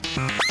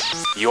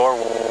You're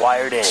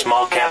wired in.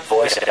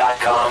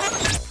 SmallCapVoice.com.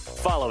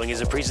 Following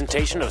is a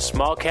presentation of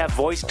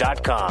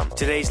SmallCapVoice.com,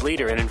 today's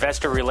leader in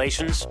investor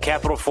relations,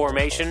 capital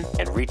formation,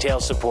 and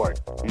retail support.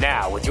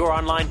 Now, with your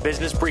online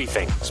business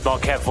briefing,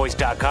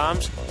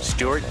 SmallCapVoice.com's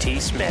Stuart T.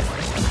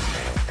 Smith.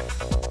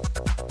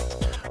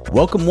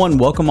 Welcome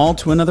welcome all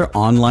to another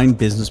online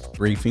business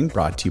briefing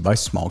brought to you by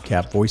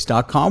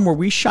SmallCapVoice.com, where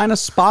we shine a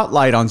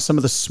spotlight on some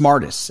of the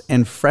smartest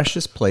and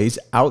freshest plays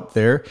out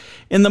there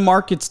in the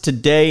markets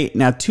today.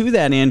 Now, to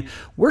that end,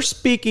 we're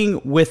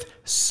speaking with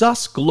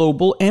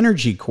SusGlobal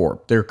Energy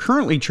Corp. They're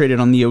currently traded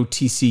on the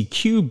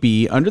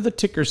OTCQB under the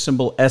ticker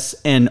symbol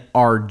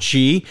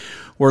SNRG.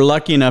 We're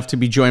lucky enough to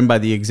be joined by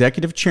the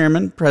Executive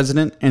Chairman,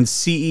 President, and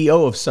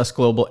CEO of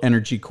SusGlobal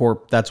Energy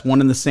Corp. That's one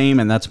and the same,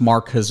 and that's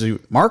Marc Hazout.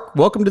 Marc,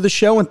 welcome to the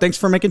show, and thanks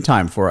for making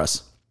time for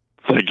us.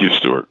 Thank you,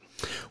 Stuart.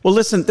 Well,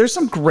 listen, there's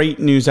some great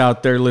news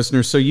out there,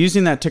 listeners. So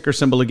using that ticker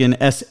symbol again,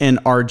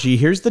 SNRG,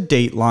 here's the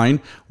date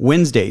line,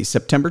 Wednesday,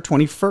 September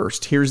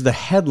 21st. Here's the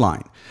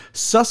headline.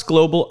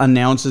 SusGlobal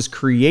announces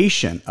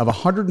creation of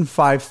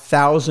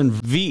 105,000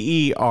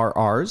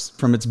 VERRs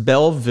from its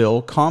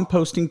Belleview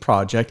composting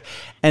project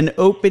and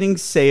opening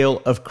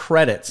sale of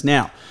credits.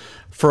 Now,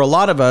 for a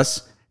lot of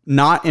us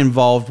not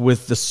involved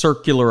with the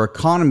circular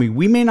economy,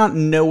 we may not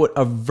know what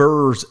a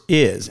VERS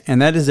is,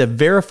 and that is a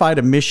verified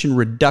emission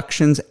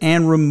reductions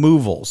and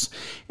removals.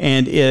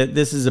 And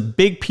this is a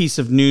big piece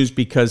of news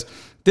because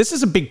this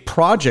is a big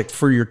project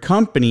for your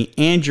company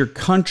and your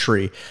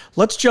country.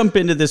 Let's jump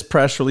into this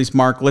press release,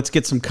 Marc. Let's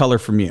get some color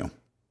from you.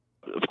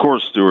 Of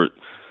course, Stuart.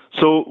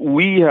 So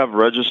we have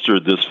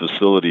registered this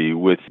facility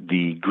with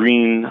the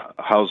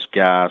Greenhouse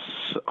Gas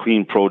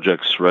Clean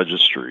Projects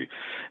Registry.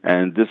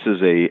 And this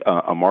is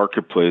a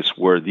marketplace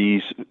where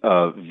these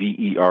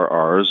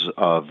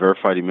VERRs,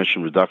 Verified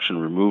Emission Reduction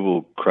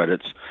Removal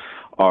Credits,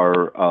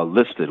 are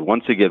listed.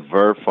 Once they get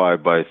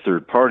verified by a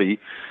third party,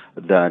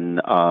 then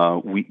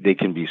they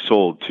can be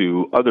sold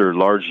to other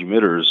large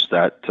emitters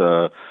that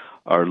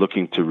are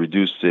looking to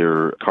reduce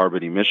their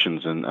carbon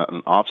emissions and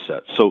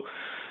offset. So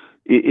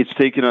it's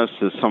taken us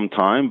some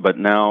time, but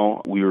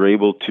now we were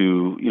able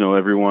to,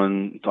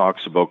 everyone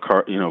talks about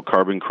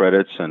carbon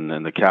credits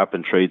and the cap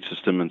and trade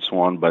system and so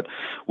on. But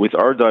with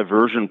our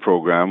diversion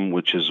program,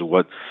 which is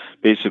what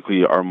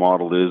basically our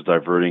model is,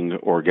 diverting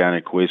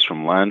organic waste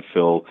from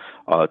landfill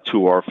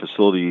to our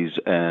facilities,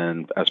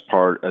 and as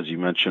part, as you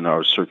mentioned,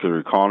 our circular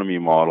economy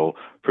model,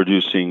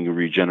 producing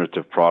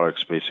regenerative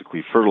products,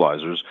 basically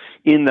fertilizers.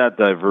 In that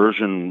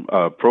diversion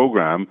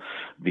program,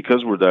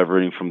 because we're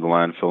diverting from the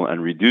landfill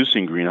and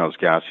reducing greenhouse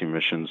gas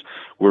emissions,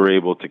 we're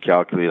able to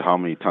calculate how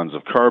many tons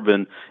of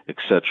carbon,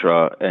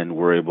 etc., and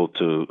we're able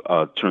to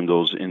turn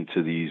those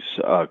into these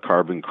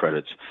carbon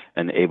credits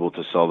and able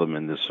to sell them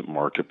in this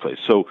marketplace.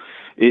 So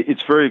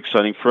it's very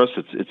exciting for us.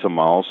 It's a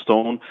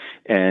milestone,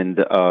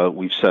 and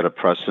we've set a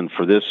precedent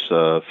for this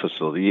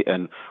facility,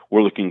 and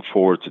we're looking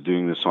forward to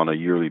doing this on a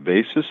yearly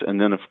basis. And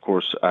then, of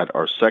course, at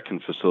our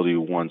second facility,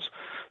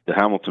 the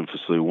Hamilton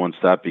facility, once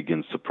that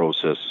begins to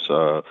process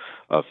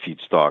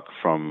feedstock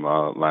from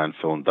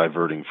landfill and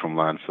diverting from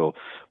landfill,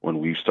 when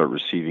we start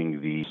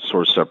receiving the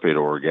source separated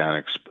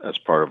organics as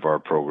part of our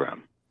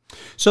program.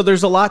 So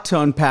there's a lot to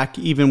unpack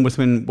even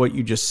within what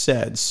you just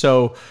said.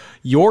 So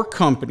your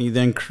company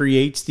then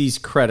creates these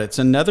credits.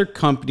 Another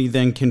company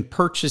then can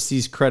purchase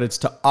these credits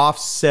to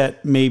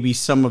offset maybe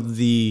some of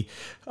the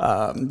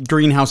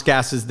greenhouse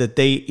gases that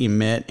they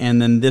emit. And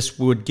then this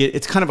would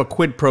it's kind of a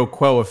quid pro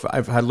quo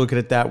if I look at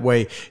it that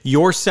way.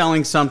 You're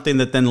selling something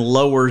that then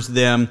lowers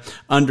them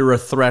under a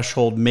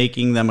threshold,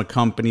 making them a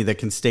company that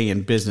can stay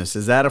in business.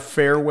 Is that a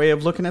fair way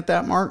of looking at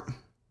that, Marc?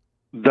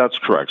 That's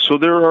correct. So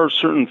there are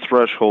certain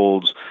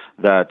thresholds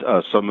that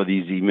some of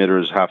these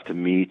emitters have to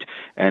meet,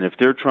 and if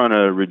they're trying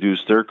to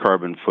reduce their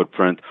carbon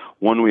footprint,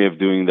 one way of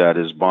doing that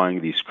is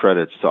buying these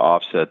credits to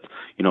offset,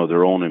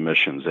 their own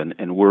emissions,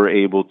 and we're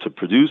able to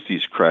produce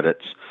these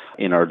credits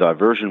in our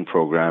diversion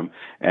program.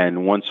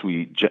 And once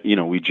we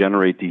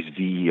generate these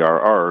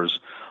VERRs.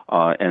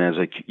 And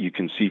as you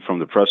can see from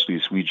the press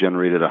release, we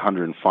generated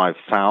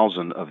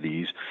 105,000 of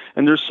these,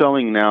 and they're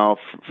selling now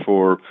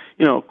for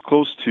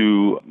close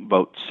to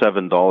about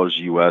 $7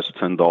 US,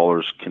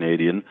 $10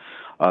 Canadian.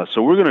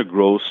 So we're going to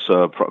gross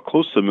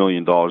close to $1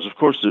 million. Of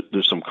course,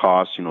 there's some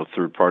costs,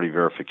 third-party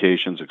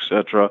verifications,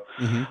 etc.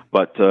 Mm-hmm.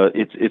 But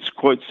it's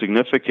quite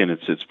significant.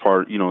 It's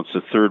part, it's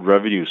the third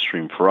revenue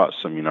stream for us.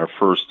 I mean, our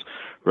first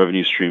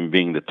revenue stream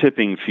being the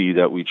tipping fee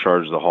that we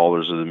charge the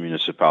haulers of the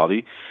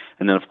municipality.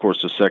 And then, of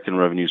course, the second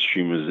revenue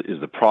stream is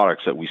the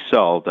products that we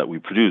sell, that we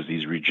produce,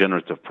 these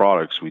regenerative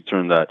products. We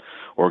turn that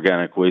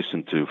organic waste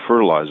into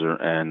fertilizer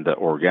and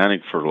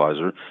organic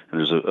fertilizer, and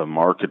there's a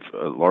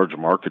large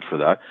market for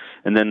that.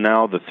 And then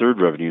now the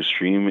third revenue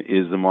stream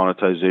is the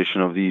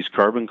monetization of these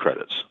carbon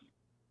credits.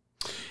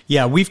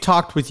 Yeah, we've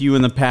talked with you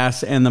in the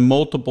past, and the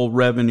multiple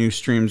revenue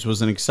streams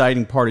was an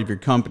exciting part of your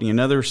company.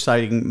 Another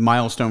exciting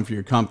milestone for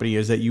your company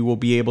is that you will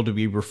be able to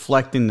be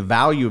reflecting the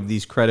value of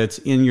these credits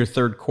in your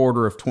third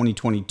quarter of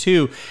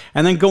 2022.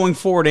 And then going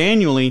forward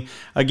annually,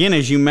 again,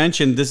 as you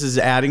mentioned, this is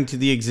adding to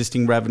the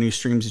existing revenue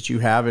streams that you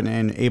have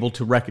and able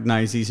to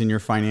recognize these in your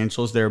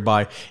financials,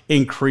 thereby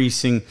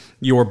increasing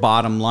your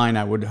bottom line,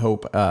 I would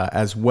hope,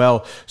 as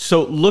well.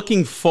 So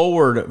looking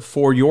forward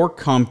for your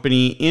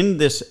company in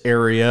this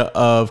area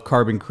of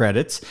carbon credits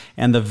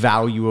and the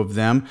value of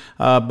them,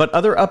 but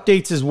other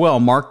updates as well.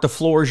 Marc, the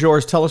floor is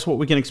yours. Tell us what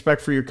we can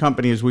expect for your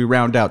company as we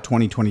round out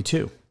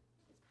 2022.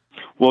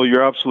 Well,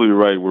 you're absolutely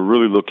right. We're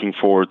really looking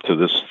forward to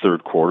this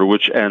third quarter,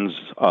 which ends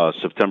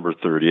September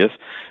 30th,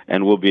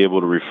 and we'll be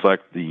able to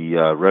reflect the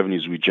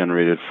revenues we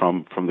generated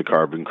from the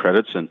carbon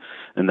credits, and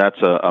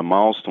that's a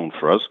milestone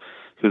for us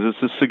because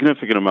it's a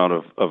significant amount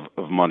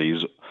of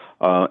monies.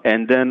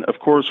 And then, of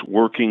course,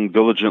 working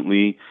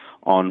diligently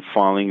on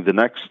filing the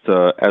next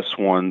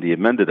S1, the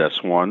amended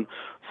S1,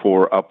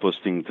 for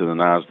uplisting to the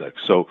NASDAQ.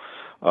 So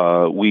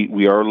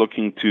we are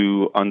looking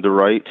to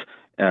underwrite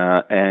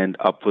and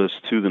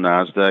uplist to the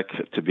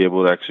NASDAQ to be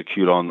able to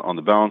execute on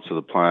the balance of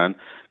the plan,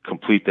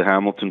 complete the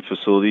Hamilton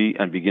facility,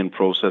 and begin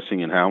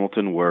processing in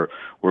Hamilton, where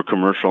we're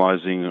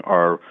commercializing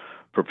our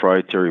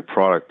proprietary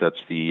product.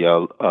 That's the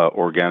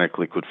organic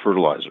liquid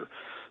fertilizer.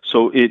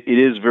 So it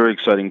is very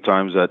exciting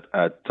times at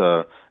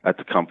the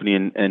company,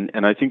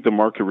 and I think the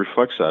market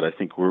reflects that. I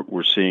think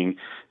we're seeing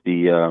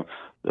the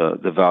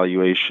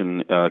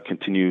valuation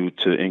continue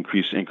to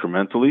increase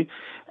incrementally,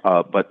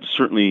 but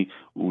certainly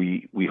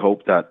we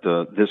hope that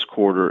this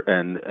quarter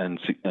and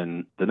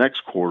the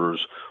next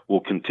quarters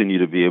will continue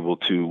to be able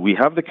to. We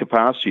have the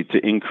capacity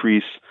to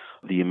increase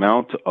the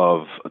amount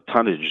of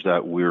tonnage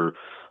that we're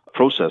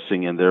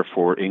processing, and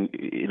therefore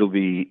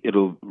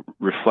it'll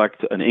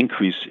reflect an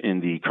increase in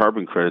the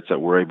carbon credits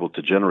that we're able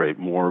to generate,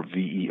 more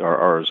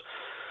VERRs.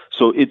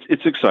 So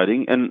it's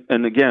exciting,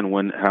 and again,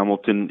 when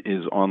Hamilton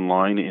is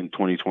online in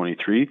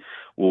 2023,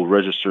 we'll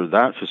register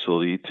that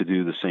facility to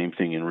do the same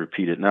thing and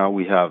repeat it. Now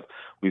we've got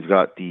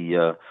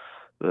the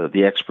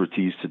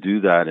expertise to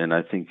do that, and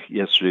I think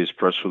yesterday's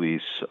press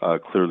release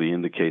clearly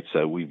indicates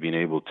that we've been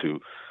able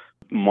to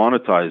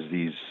monetize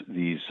these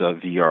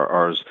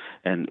VERRs,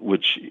 and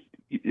which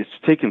it's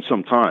taken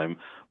some time,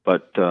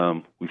 but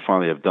we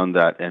finally have done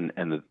that, and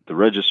the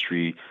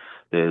registry,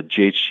 the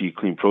GHG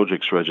Clean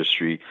Projects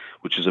Registry,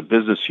 which is a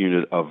business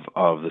unit of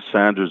the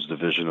standards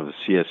division of the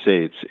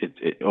CSA,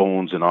 it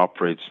owns and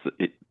operates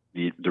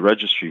the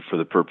registry for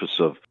the purpose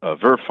of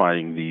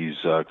verifying these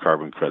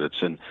carbon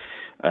credits,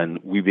 and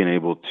we've been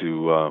able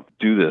to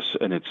do this,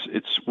 and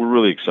we're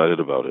really excited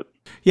about it.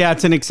 Yeah,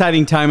 it's an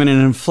exciting time and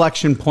an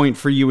inflection point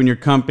for you and your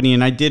company.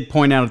 And I did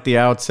point out at the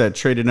outset,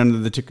 traded under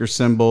the ticker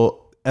symbol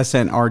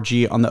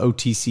SNRG on the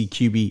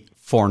OTCQB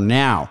for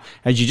now.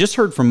 As you just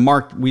heard from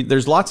Marc,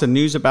 there's lots of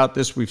news about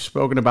this. We've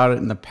spoken about it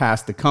in the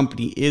past. The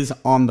company is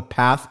on the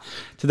path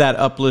to that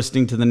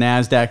uplisting to the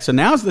NASDAQ. So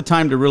now's the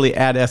time to really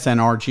add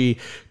SNRG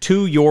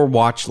to your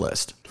watch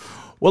list.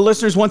 Well,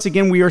 listeners, once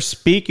again, we are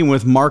speaking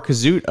with Marc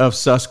Hazout of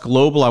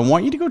SusGlobal. I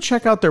want you to go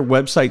check out their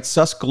website,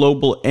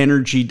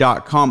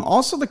 SusGlobalEnergy.com.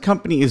 Also, the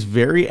company is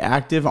very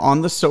active on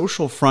the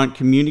social front,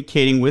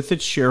 communicating with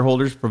its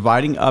shareholders,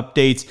 providing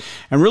updates,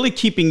 and really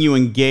keeping you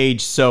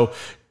engaged. So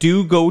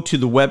do go to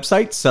the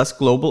website,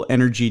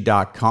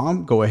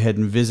 SusGlobalEnergy.com. Go ahead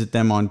and visit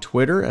them on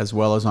Twitter as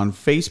well as on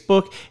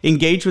Facebook.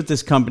 Engage with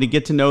this company.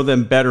 Get to know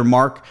them better.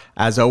 Marc,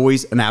 as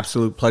always, an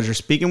absolute pleasure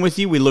speaking with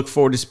you. We look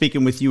forward to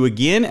speaking with you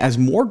again as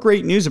more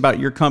great news about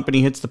your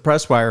company hits the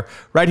press wire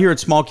right here at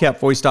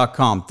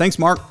smallcapvoice.com. Thanks,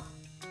 Marc.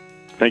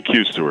 Thank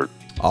you, Stuart.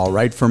 All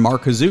right, for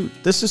Marc Hazout,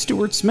 this is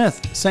Stuart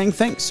Smith saying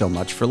thanks so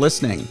much for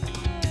listening.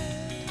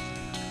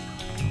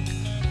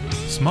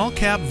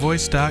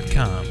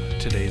 Smallcapvoice.com,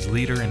 today's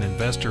leader in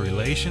investor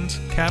relations,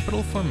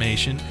 capital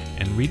formation,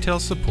 and retail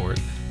support,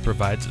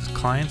 provides its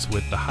clients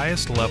with the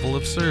highest level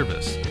of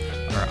service.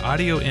 Our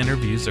audio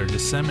interviews are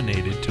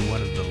disseminated to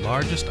one of the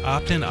largest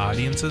opt-in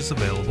audiences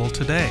available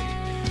today.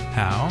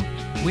 How?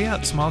 We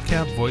at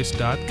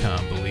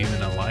smallcapvoice.com believe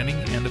in aligning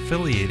and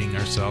affiliating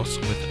ourselves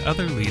with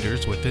other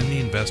leaders within the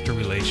investor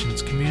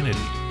relations community.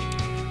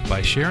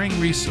 By sharing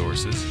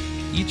resources,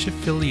 each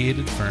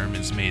affiliated firm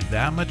is made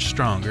that much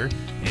stronger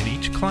and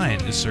each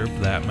client is served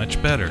that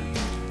much better.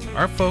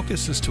 Our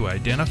focus is to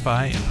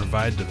identify and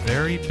provide the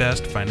very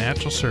best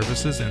financial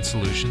services and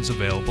solutions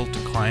available to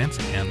clients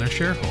and their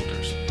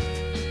shareholders.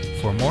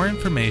 For more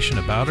information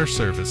about our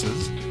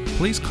services,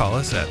 please call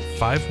us at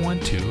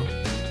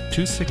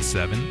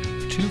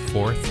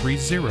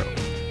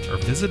 512-267-2430 or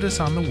visit us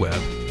on the web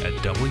at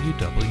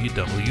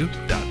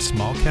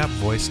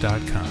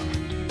www.smallcapvoice.com.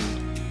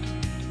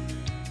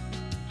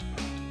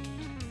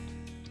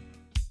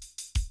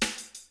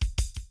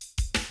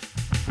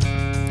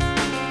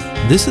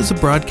 This is a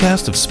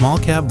broadcast of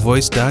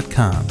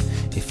smallcapvoice.com,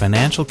 a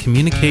financial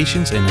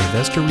communications and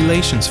investor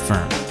relations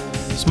firm.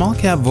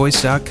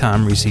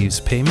 Smallcapvoice.com receives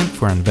payment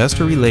for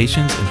investor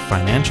relations and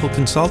financial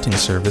consulting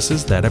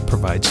services that it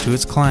provides to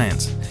its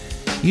clients.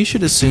 You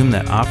should assume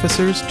that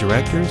officers,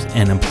 directors,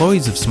 and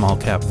employees of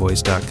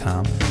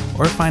smallcapvoice.com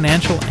or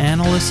financial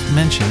analysts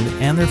mentioned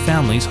and their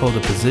families hold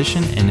a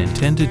position and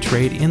intend to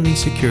trade in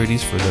these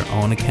securities for their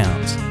own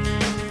accounts.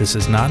 This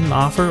is not an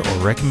offer or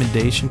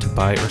recommendation to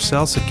buy or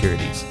sell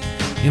securities.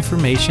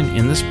 Information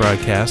in this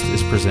broadcast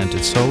is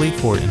presented solely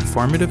for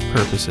informative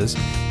purposes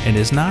and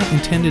is not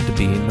intended to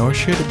be, nor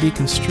should it be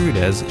construed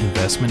as,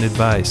 investment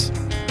advice.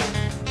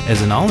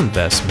 As in all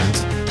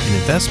investments, an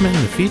investment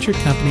in the featured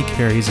company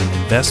carries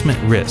an investment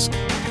risk.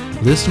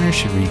 Listeners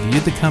should review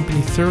the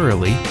company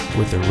thoroughly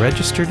with a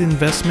registered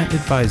investment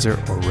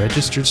advisor or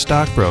registered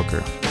stockbroker.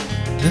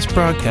 This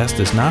broadcast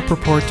does not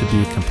purport to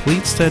be a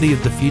complete study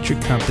of the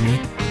featured company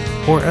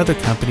or other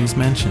companies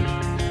mentioned.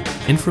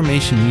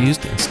 Information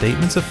used and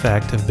statements of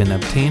fact have been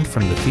obtained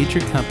from the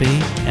featured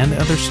company and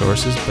other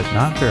sources but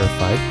not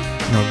verified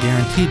nor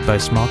guaranteed by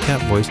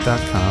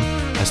smallcapvoice.com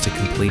as to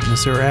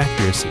completeness or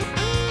accuracy.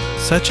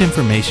 Such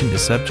information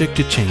is subject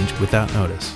to change without notice.